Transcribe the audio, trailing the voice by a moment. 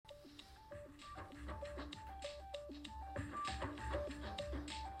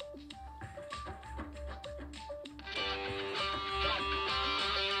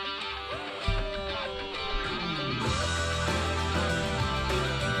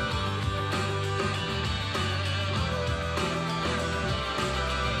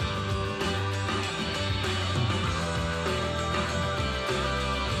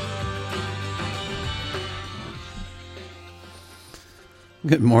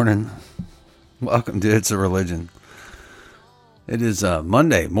Good morning. Welcome to It's a Religion. It is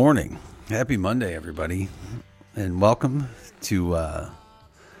Monday morning. Happy Monday, everybody. And welcome to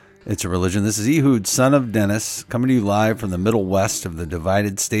It's a Religion. This is Ehud, son of Dennis, coming to you live from the Middle West of the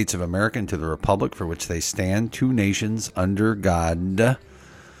divided states of America and to the republic for which they stand, two nations under God,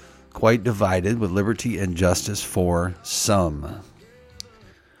 quite divided with liberty and justice for some.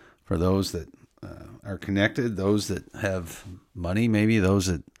 For those that are connected, those that have money, maybe those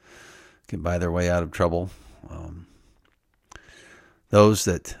that can buy their way out of trouble, those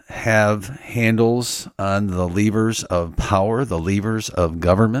that have handles on the levers of power, the levers of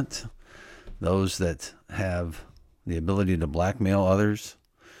government, those that have the ability to blackmail others.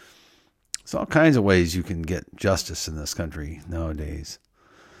 There's all kinds of ways you can get justice in this country nowadays.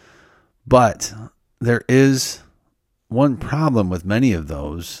 But there is one problem with many of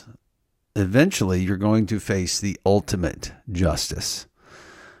those. Eventually, you're going to face the ultimate justice,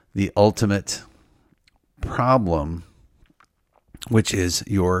 the ultimate problem, which is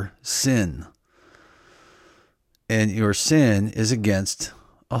your sin. And your sin is against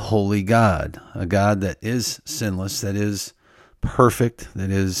a holy God, a God that is sinless, that is perfect,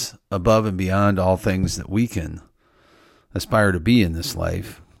 that is above and beyond all things that we can aspire to be in this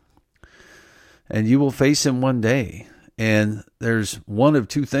life. And you will face him one day. And there's one of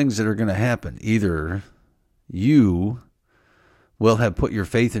two things that are going to happen. Either you will have put your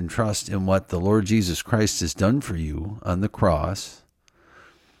faith and trust in what the Lord Jesus Christ has done for you on the cross,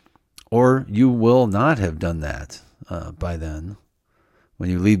 or you will not have done that by then when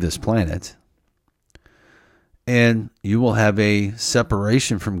you leave this planet, and you will have a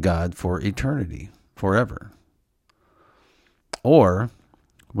separation from God for eternity, forever. Or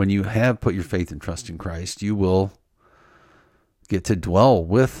when you have put your faith and trust in Christ, you will get to dwell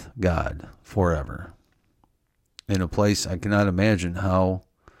with God forever in a place I cannot imagine how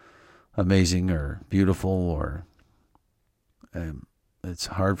amazing or beautiful, or it's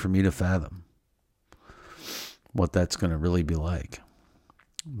hard for me to fathom what that's going to really be like.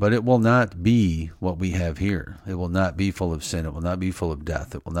 But it will not be what we have here. It will not be full of sin. It will not be full of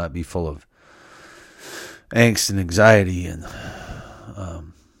death. It will not be full of angst and anxiety and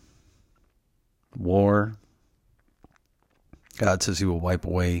war. God says he will wipe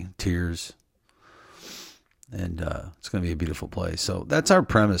away tears, and it's going to be a beautiful place. So that's our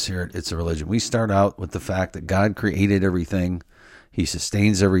premise here at It's a Religion. We start out with the fact that God created everything. He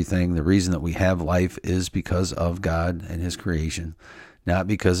sustains everything. The reason that we have life is because of God and his creation, not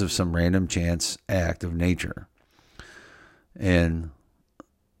because of some random chance act of nature. And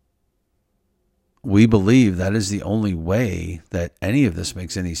we believe that is the only way that any of this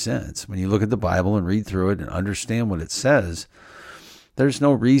makes any sense. When you look at the Bible and read through it and understand what it says, there's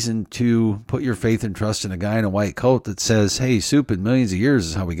no reason to put your faith and trust in a guy in a white coat that says, hey, soup in millions of years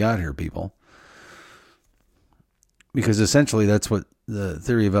is how we got here, people. Because essentially that's what the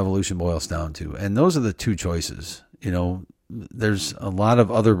theory of evolution boils down to. And those are the two choices. You know, there's a lot of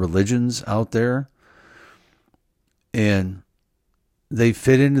other religions out there, and they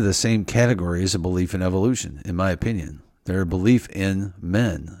fit into the same category as a belief in evolution, in my opinion. They're a belief in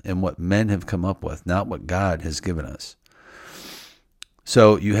men and what men have come up with, not what God has given us.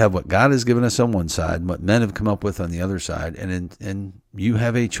 So you have what God has given us on one side and what men have come up with on the other side, and you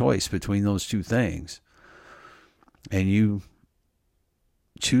have a choice between those two things. And you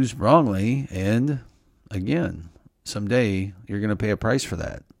choose wrongly, and again, someday you're going to pay a price for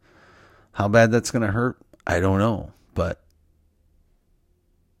that. How bad that's going to hurt, I don't know, but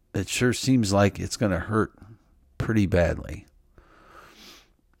it sure seems like it's going to hurt pretty badly.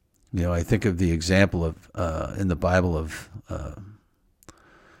 You know, I think of the example of in the Bible of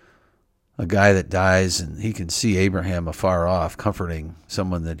a guy that dies, and he can see Abraham afar off comforting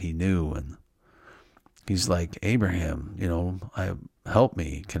someone that he knew, and he's like, Abraham, you know, help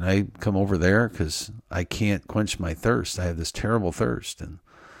me. Can I come over there? Because I can't quench my thirst. I have this terrible thirst, and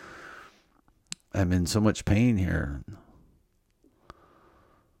I'm in so much pain here.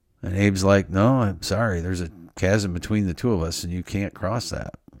 And Abe's like, no, I'm sorry. There's a chasm between the two of us, and you can't cross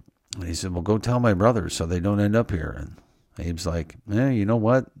that. And he said, well, go tell my brothers so they don't end up here. And Abe's like, you know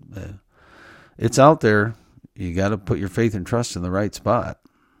what? It's out there. You got to put your faith and trust in the right spot.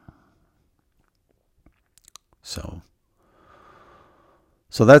 So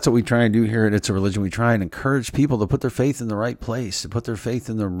that's what we try and do here at It's a Religion. We try and encourage people to put their faith in the right place, to put their faith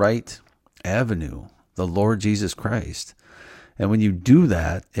in the right avenue, the Lord Jesus Christ. And when you do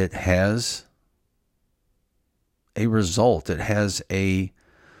that, it has a result. It has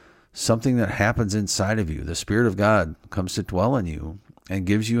something that happens inside of you. The Spirit of God comes to dwell in you and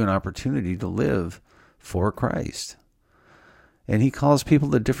gives you an opportunity to live for Christ. And he calls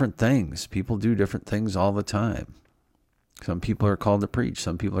people to different things. People do different things all the time. Some people are called to preach.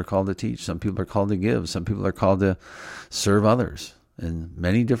 Some people are called to teach. Some people are called to give. Some people are called to serve others in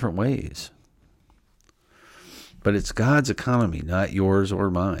many different ways. But it's God's economy, not yours or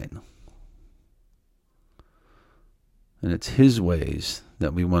mine. And it's his ways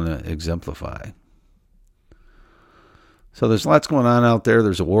that we want to exemplify. So there's lots going on out there.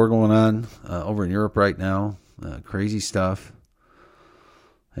 There's a war going on over in Europe right now. Crazy stuff.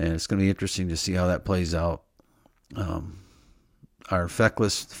 And it's going to be interesting to see how that plays out. Our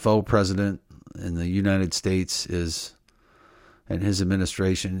feckless faux president in the United States and his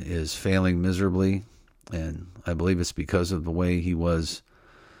administration is failing miserably. And I believe it's because of the way he was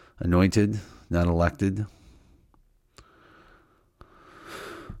anointed, not elected.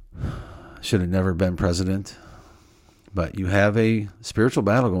 Should have never been president. But you have a spiritual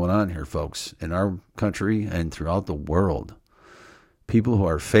battle going on here, folks, in our country and throughout the world. People who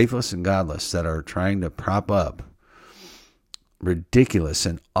are faithless and godless that are trying to prop up ridiculous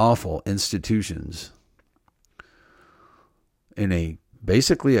and awful institutions in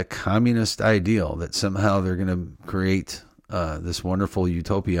basically a communist ideal that somehow they're going to create this wonderful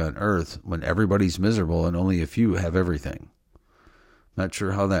utopia on earth when everybody's miserable and only a few have everything. Not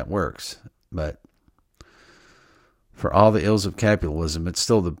sure how that works, but for all the ills of capitalism, it's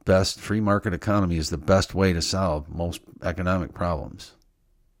still the best. Free market economy is the best way to solve most economic problems.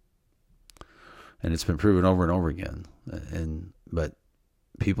 And it's been proven over and over again. But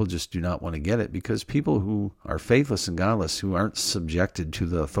people just do not want to get it because people who are faithless and godless, who aren't subjected to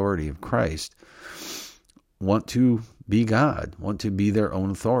the authority of Christ, want to be God, want to be their own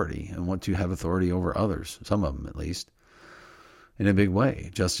authority, and want to have authority over others, some of them at least, in a big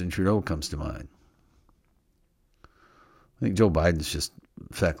way. Justin Trudeau comes to mind. I think Joe Biden's just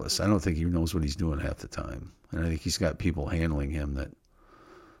feckless. I don't think he knows what he's doing half the time. And I think he's got people handling him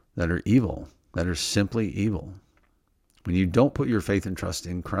that are evil, that are simply evil. When you don't put your faith and trust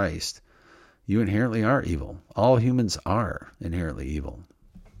in Christ, you inherently are evil. All humans are inherently evil.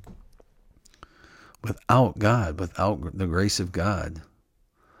 Without God, without the grace of God,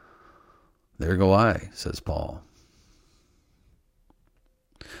 there go I, says Paul.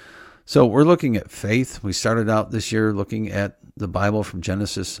 So we're looking at faith. We started out this year looking at the Bible from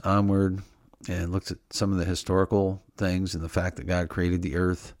Genesis onward and looked at some of the historical things and the fact that God created the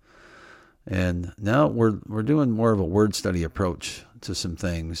earth. And now we're doing more of a word study approach to some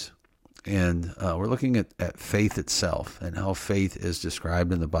things. And we're looking at faith itself and how faith is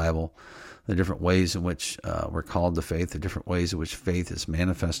described in the Bible, the different ways in which we're called to faith, the different ways in which faith is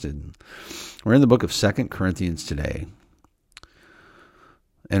manifested. We're in the book of 2 Corinthians today.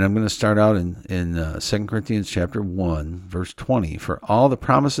 And I'm going to start out in 2 Corinthians chapter 1, verse 20. For all the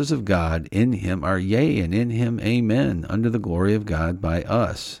promises of God in him are yea, and in him amen, unto the glory of God by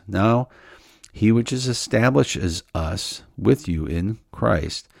us. Now he which is establishes us with you in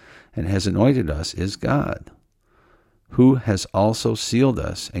Christ, and has anointed us, is God, who has also sealed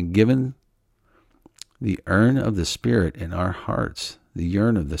us, and given the urn of the Spirit in our hearts. The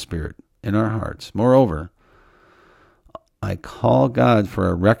urn of the Spirit in our hearts. Moreover, I call God for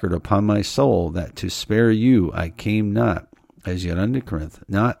a record upon my soul, that to spare you I came not as yet unto Corinth,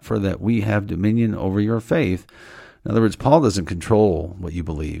 not for that we have dominion over your faith. In other words, Paul doesn't control what you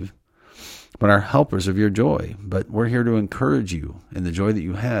believe, but are helpers of your joy. But we're here to encourage you in the joy that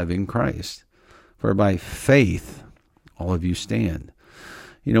you have in Christ. For by faith all of you stand.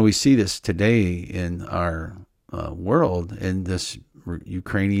 You know, we see this today in our world, in this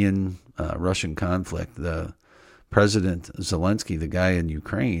Ukrainian-Russian conflict. The President Zelensky, the guy in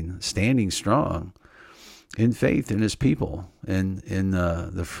Ukraine, standing strong in faith in his people and in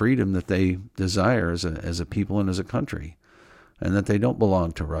the freedom that they desire as a people and as a country, and that they don't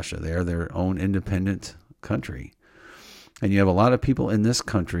belong to Russia. They are their own independent country. And you have a lot of people in this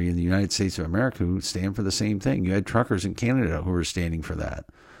country, in the United States of America, who stand for the same thing. You had truckers in Canada who were standing for that.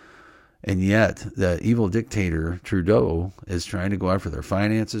 And yet, the evil dictator, Trudeau, is trying to go after their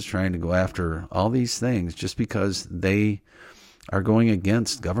finances, trying to go after all these things just because they are going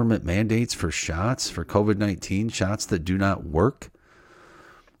against government mandates for shots, for COVID-19, shots that do not work,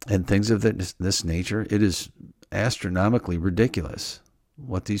 and things of this nature. It is astronomically ridiculous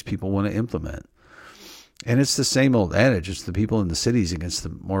what these people want to implement. And it's the same old adage. It's the people in the cities against the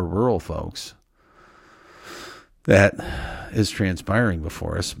more rural folks that is transpiring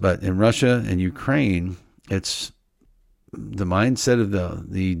before us. But in Russia and Ukraine, it's the mindset of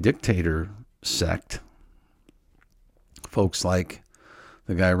the dictator sect. Folks like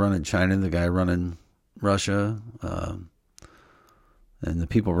the guy running China, the guy running Russia, and the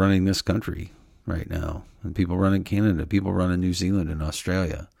people running this country. right now. And people run in Canada, people run in New Zealand and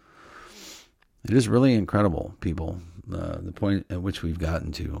Australia. It is really incredible, people, the point at which we've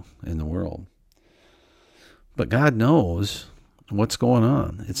gotten to in the world. But God knows what's going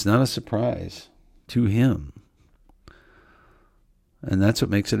on. It's not a surprise to him. And that's what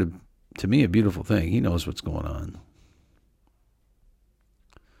makes it, to me, a beautiful thing. He knows what's going on.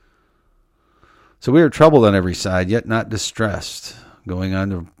 So we are troubled on every side, yet not distressed. Going on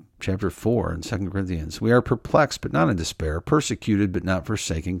to chapter 4 in 2 Corinthians. We are perplexed, but not in despair, persecuted, but not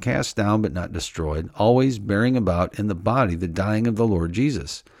forsaken, cast down, but not destroyed, always bearing about in the body the dying of the Lord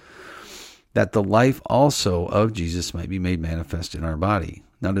Jesus, that the life also of Jesus might be made manifest in our body.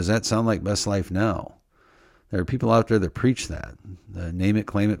 Now, does that sound like best life now? There are people out there that preach that. The name it,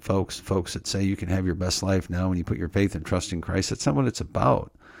 claim it folks that say you can have your best life now when you put your faith and trust in Christ. That's not what it's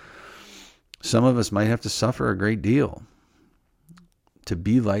about. Some of us might have to suffer a great deal to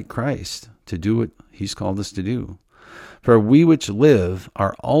be like Christ, to do what he's called us to do. For we which live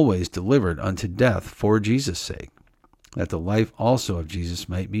are always delivered unto death for Jesus' sake, that the life also of Jesus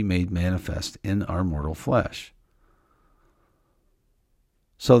might be made manifest in our mortal flesh.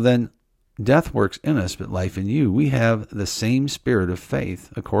 So then, death works in us, but life in you. We have the same spirit of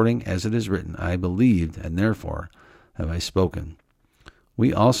faith, according as it is written, I believed, and therefore have I spoken.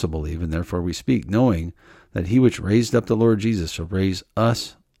 We also believe, and therefore we speak, knowing that he which raised up the Lord Jesus shall raise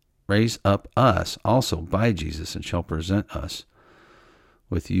up us also by Jesus, and shall present us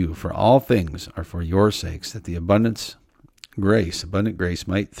with you. For all things are for your sakes, that the abundant grace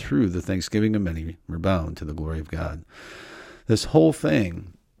might through the thanksgiving of many rebound to the glory of God. This whole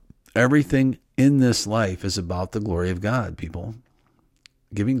thing, everything in this life is about the glory of God, people.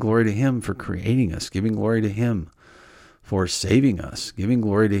 Giving glory to him for creating us, giving glory to him for saving us, giving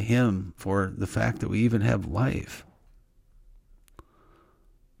glory to him for the fact that we even have life.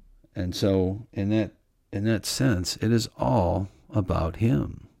 And so in that sense, it is all about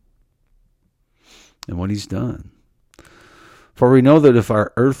him and what he's done. For we know that if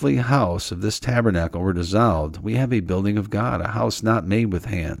our earthly house of this tabernacle were dissolved, we have a building of God, a house not made with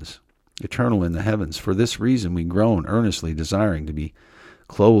hands, eternal in the heavens. For this reason we groan, earnestly desiring to be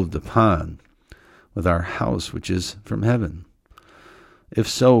clothed upon with our house which is from heaven. If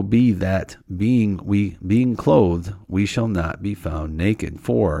so be that being clothed, we shall not be found naked.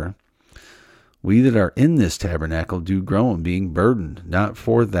 For we that are in this tabernacle do groan, being burdened, not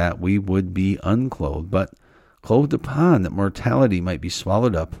for that we would be unclothed, but clothed upon, that mortality might be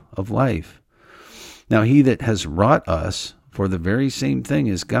swallowed up of life. Now he that has wrought us for the very same thing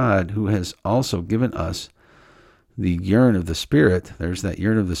is God, who has also given us the urine of the Spirit. There's that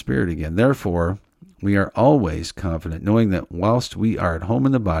urine of the Spirit again. Therefore, we are always confident, knowing that whilst we are at home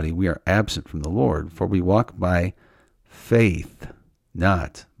in the body, we are absent from the Lord, for we walk by faith,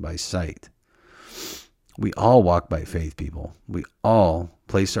 not by sight. We all walk by faith, people. We all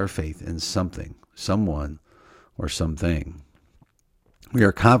place our faith in something, someone, or something. We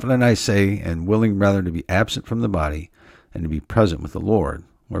are confident, I say, and willing rather to be absent from the body and to be present with the Lord.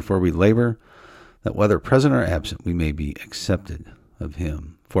 Wherefore we labor, that whether present or absent, we may be accepted of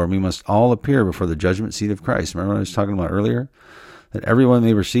him. For we must all appear before the judgment seat of Christ. Remember what I was talking about earlier? That everyone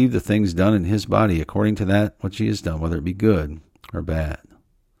may receive the things done in his body according to that which he has done, whether it be good or bad.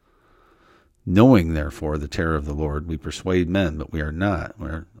 Knowing, therefore, the terror of the Lord, we persuade men, but we are not.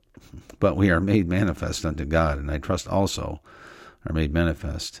 But we are made manifest unto God, and I trust also are made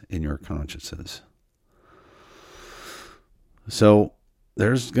manifest in your consciences. So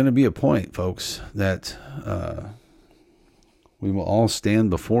there's going to be a point, folks, that we will all stand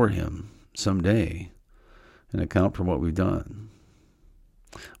before him someday and account for what we've done.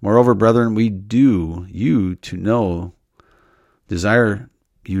 Moreover, brethren, we desire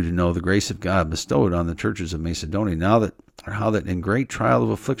you to know the grace of God bestowed on the churches of Macedonia, how that in great trial of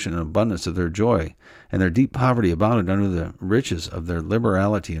affliction and abundance of their joy and their deep poverty abounded under the riches of their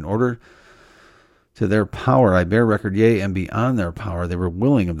liberality, in order to their power I bear record, yea, and beyond their power they were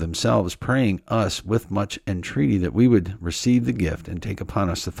willing of themselves, praying us with much entreaty that we would receive the gift and take upon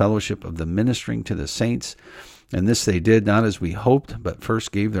us the fellowship of the ministering to the saints. And this they did, not as we hoped, but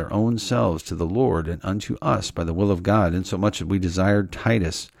first gave their own selves to the Lord and unto us by the will of God, insomuch that we desired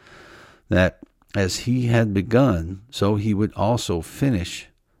Titus, that as he had begun, so he would also finish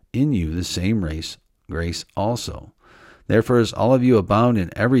in you the same grace also. Therefore, as all of you abound in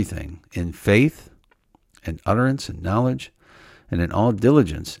everything, in faith and utterance and knowledge, and in all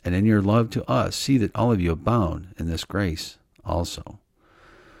diligence, and in your love to us, see that all of you abound in this grace also.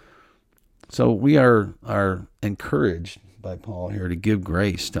 So we are encouraged by Paul here to give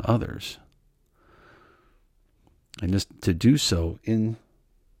grace to others, and just to do so in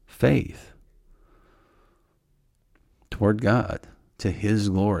faith. toward God, to his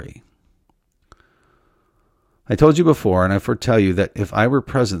glory. I told you before, and I foretell you, that if I were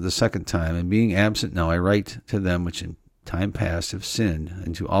present the second time, and being absent now, I write to them which in time past have sinned,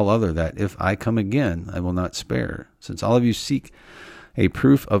 and to all other that, if I come again, I will not spare, since all of you seek a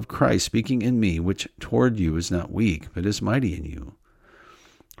proof of Christ speaking in me, which toward you is not weak, but is mighty in you.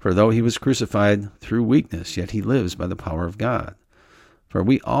 For though he was crucified through weakness, yet he lives by the power of God. For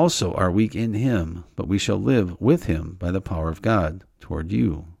we also are weak in him, but we shall live with him by the power of God toward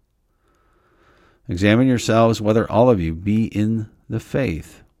you. Examine yourselves whether all of you be in the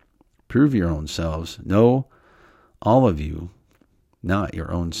faith. Prove your own selves. Know all of you, not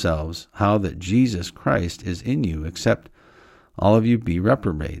your own selves, how that Jesus Christ is in you, except all of you be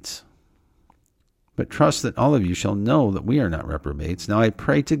reprobates. But trust that all of you shall know that we are not reprobates. Now I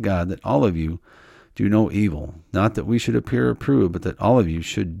pray to God that all of you do no evil, not that we should appear approved, but that all of you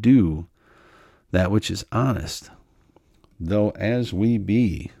should do that which is honest, though as we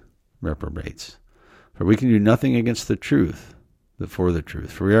be reprobates. For we can do nothing against the truth, but for the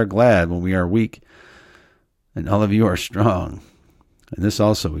truth. For we are glad when we are weak, and all of you are strong. And this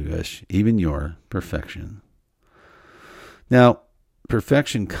also we wish, even your perfection. Now,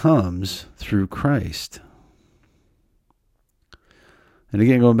 perfection comes through Christ. And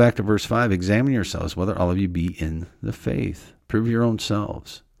again, going back to verse 5, examine yourselves whether all of you be in the faith. Prove your own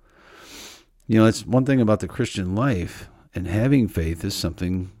selves. You know, it's one thing about the Christian life, and having faith is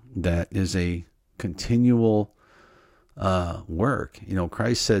something that is a continual work. You know,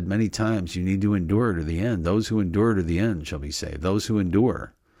 Christ said many times, you need to endure to the end. Those who endure to the end shall be saved. Those who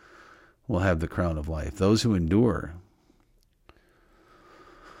endure will have the crown of life. Those who endure.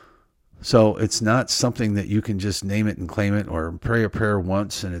 So it's not something that you can just name it and claim it, or pray a prayer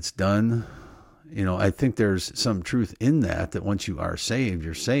once and it's done. You know, I think there's some truth in that once you are saved,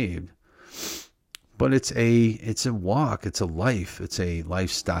 you're saved. But it's a walk, it's a life, it's a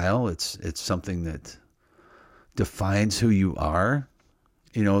lifestyle, it's something that defines who you are.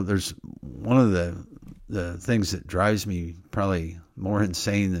 You know, there's one of the things that drives me probably more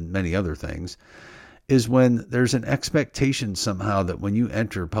insane than many other things is when there's an expectation somehow that when you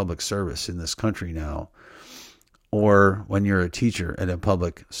enter public service in this country now, or when you're a teacher at a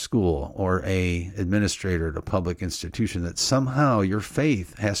public school or a administrator at a public institution, that somehow your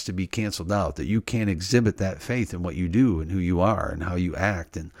faith has to be canceled out, that you can't exhibit that faith in what you do and who you are and how you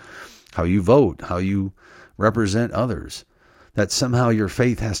act and how you vote, how you represent others, that somehow your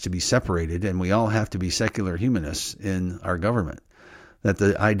faith has to be separated, and we all have to be secular humanists in our government, that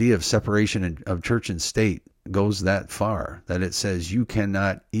the idea of separation of church and state goes that far, that it says you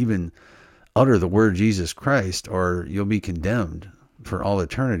cannot even utter the word Jesus Christ or you'll be condemned for all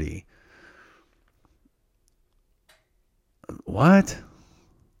eternity. What?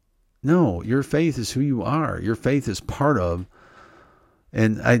 No, your faith is who you are. Your faith is part of,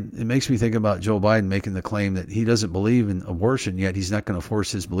 and it makes me think about Joe Biden making the claim that he doesn't believe in abortion, yet he's not going to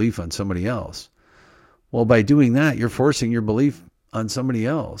force his belief on somebody else. Well, by doing that, you're forcing your belief on somebody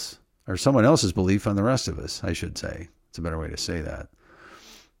else, or someone else's belief on the rest of us, I should say. It's a better way to say that.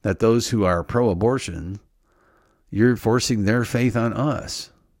 That those who are pro-abortion, you're forcing their faith on us,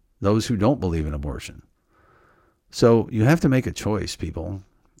 those who don't believe in abortion. So you have to make a choice, people,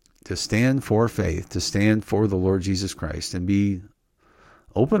 to stand for faith, to stand for the Lord Jesus Christ, and be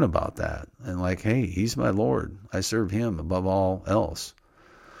open about that. And like, hey, he's my Lord. I serve him above all else.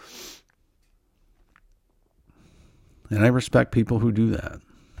 And I respect people who do that.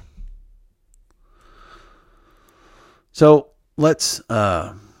 So let's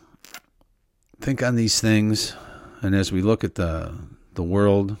think on these things. And as we look at the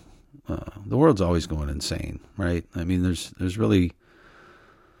world, the world's always going insane, right? I mean, there's really,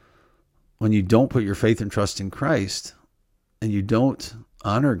 when you don't put your faith and trust in Christ, and you don't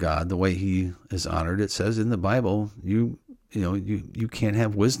honor God the way he is honored, it says in the Bible, you can't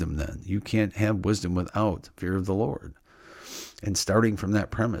have wisdom then. You can't have wisdom without fear of the Lord. And starting from that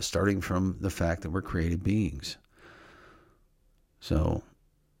premise, starting from the fact that we're created beings. So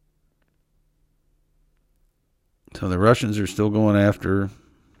the Russians are still going after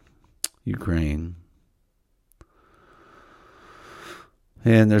Ukraine.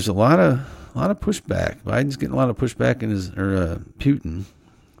 And there's a lot of pushback. Biden's getting a lot of pushback in Putin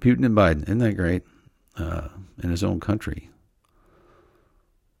and Biden, isn't that great? In his own country.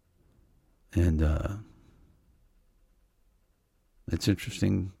 And it's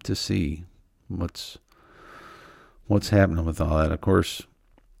interesting to see what's happening with all that. Of course,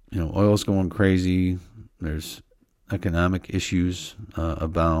 oil's going crazy. There's economic issues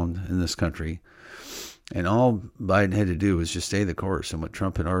abound in this country. And all Biden had to do was just stay the course and what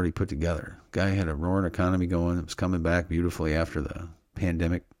Trump had already put together. Guy had a roaring economy going. It was coming back beautifully after the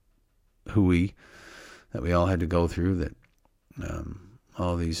pandemic hooey that we all had to go through, that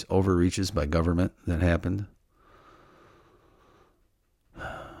all these overreaches by government that happened.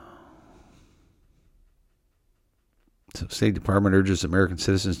 So State Department urges American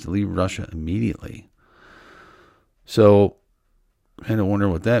citizens to leave Russia immediately. So I kind of wonder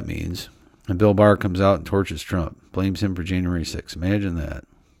what that means. And Bill Barr comes out and torches Trump, blames him for January 6th. Imagine that.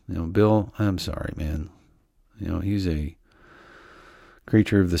 Bill, I'm sorry, man. He's a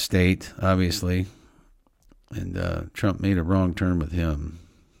creature of the state, obviously. And Trump made a wrong turn with him.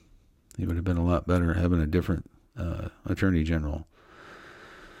 He would have been a lot better having a different attorney general.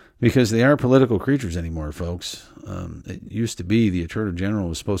 Because they aren't political creatures anymore, folks. It used to be the attorney general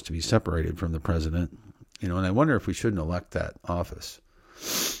was supposed to be separated from the president. And I wonder if we shouldn't elect that office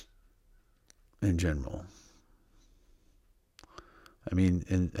in general. I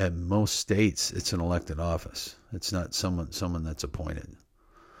mean, at most states, it's an elected office. It's not someone that's appointed.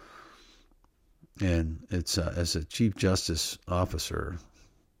 And it's as a chief justice officer.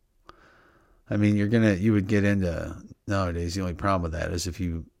 I mean, you would get into nowadays. The only problem with that is if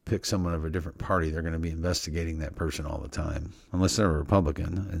you pick someone of a different party, they're going to be investigating that person all the time, unless they're a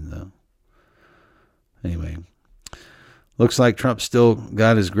Republican. And anyway, looks like Trump still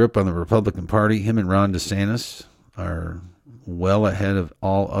got his grip on the Republican Party. Him and Ron DeSantis are well ahead of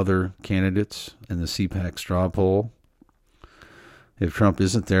all other candidates in the CPAC straw poll. If Trump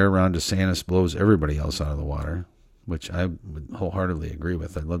isn't there, Ron DeSantis blows everybody else out of the water, which I would wholeheartedly agree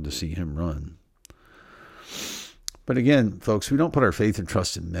with. I'd love to see him run. But again, folks, we don't put our faith and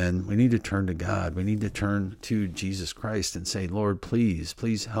trust in men. We need to turn to God. We need to turn to Jesus Christ and say, Lord,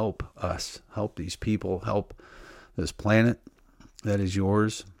 please help us. Help these people. Help this planet that is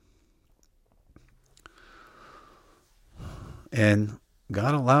yours. And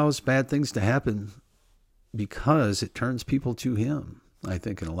God allows bad things to happen because it turns people to him, I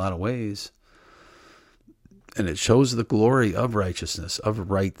think, in a lot of ways. And it shows the glory of righteousness, of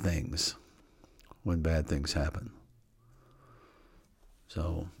right things, when bad things happen.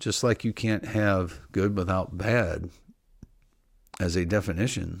 So just like you can't have good without bad as a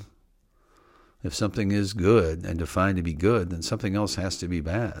definition, if something is good and defined to be good, then something else has to be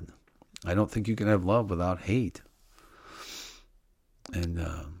bad. I don't think you can have love without hate. And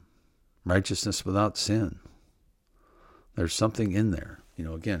righteousness without sin. There's something in there.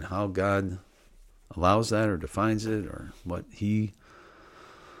 Again, how God allows that or defines it or what he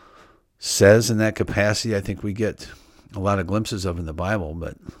says in that capacity, I think we get a lot of glimpses of in the Bible,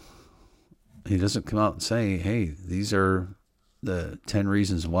 but he doesn't come out and say, hey, these are the 10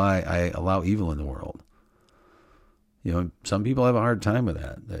 reasons why I allow evil in the world. Some people have a hard time with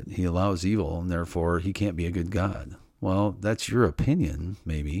that he allows evil and therefore he can't be a good God. Well, that's your opinion,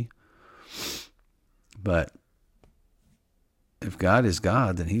 maybe. But if God is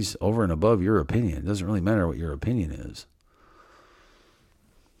God, then he's over and above your opinion. It doesn't really matter what your opinion is.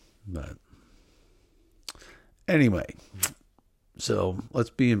 But anyway, so let's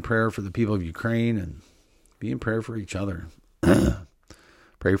be in prayer for the people of Ukraine and be in prayer for each other.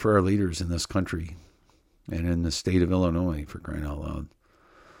 Pray for our leaders in this country and in the state of Illinois, for crying out loud.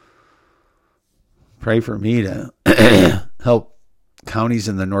 Pray for me to help counties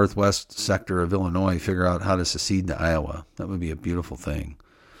in the northwest sector of Illinois figure out how to secede to Iowa. That would be a beautiful thing.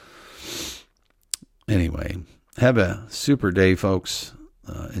 Anyway, have a super day, folks.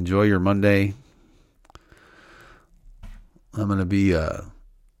 Enjoy your Monday. I'm going to be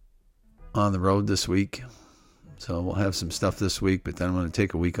on the road this week. So we'll have some stuff this week, but then I'm going to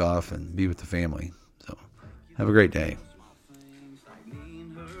take a week off and be with the family. So have a great day.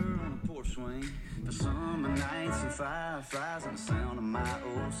 Fireflies and the sound of my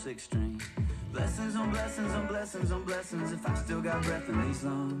old 6-string. Blessings on blessings on blessings on blessings. If I still got breath in these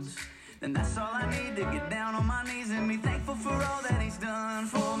lungs, then that's all I need to get down on my knees and be thankful for all that he's done.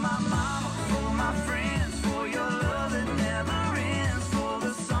 For my mama, for my friends, for your love that never